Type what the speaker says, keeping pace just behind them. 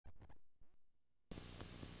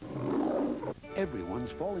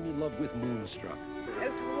Everyone's falling in love with Moonstruck.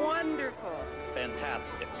 It's wonderful.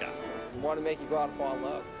 Fantastic. I want to make you go out and fall in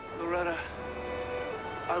love. Loretta,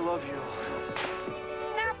 I love you.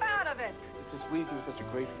 Snap out of it. It just leaves you with such a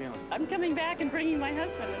great feeling. I'm coming back and bringing my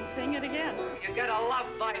husband and sing it again. You got a love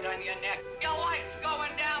bite on your neck. Your life's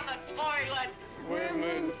going down the toilet. We're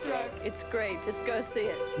Moonstruck. It's great. Just go see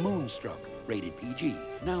it. Moonstruck, rated PG,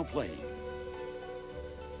 now playing.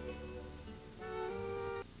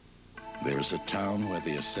 There's a town where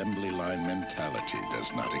the assembly line mentality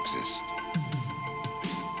does not exist,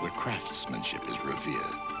 where craftsmanship is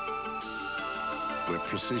revered, where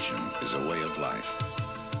precision is a way of life.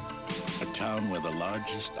 A town where the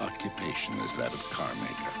largest occupation is that of car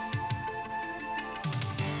maker.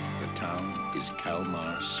 The town is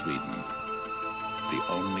Kalmar, Sweden, the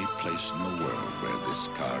only place in the world where this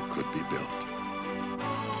car could be built.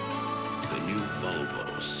 The new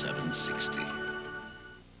Volvo 760.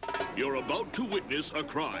 You're about to witness a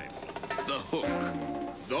crime. The hook,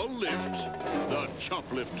 the lift, the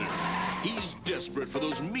choplifter. He's desperate for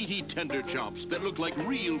those meaty tender chops that look like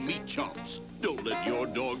real meat chops. Don't let your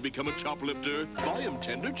dog become a choplifter. Buy him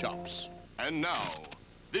tender chops. And now,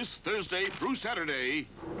 this Thursday through Saturday,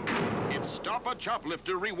 it's Stop a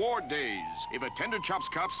Choplifter Reward Days. If a Tender Chops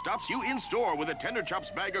cop stops you in-store with a Tender Chops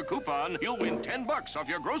bag or coupon, you'll win $10 off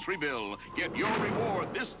your grocery bill. Get your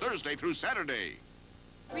reward this Thursday through Saturday.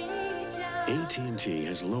 AT&T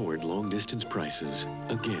has lowered long-distance prices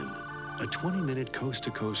again. A 20-minute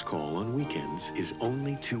coast-to-coast call on weekends is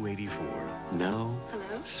only $2.84. Now,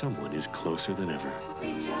 Hello? someone is closer than ever.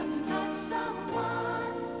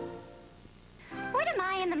 What am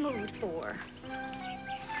I in the mood for?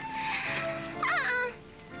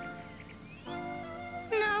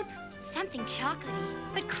 Nope. Something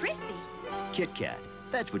chocolatey, but crispy. Kit Kat.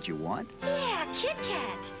 That's what you want. Yeah, Kit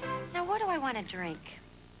Kat. Now, what do I want to drink?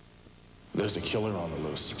 There's a killer on the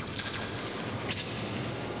loose.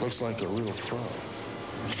 Looks like a real pro.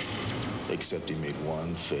 Except he made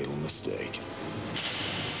one fatal mistake.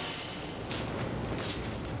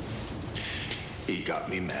 He got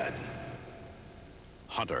me mad.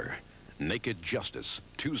 Hunter, Naked Justice,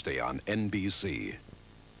 Tuesday on NBC.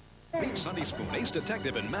 Meet Sonny Spoon, ace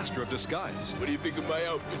detective and master of disguise. What do you think of my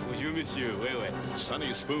outfit? Bonjour, monsieur. Wait.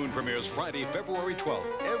 Sonny Spoon premieres Friday, February 12th.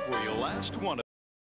 Every last one of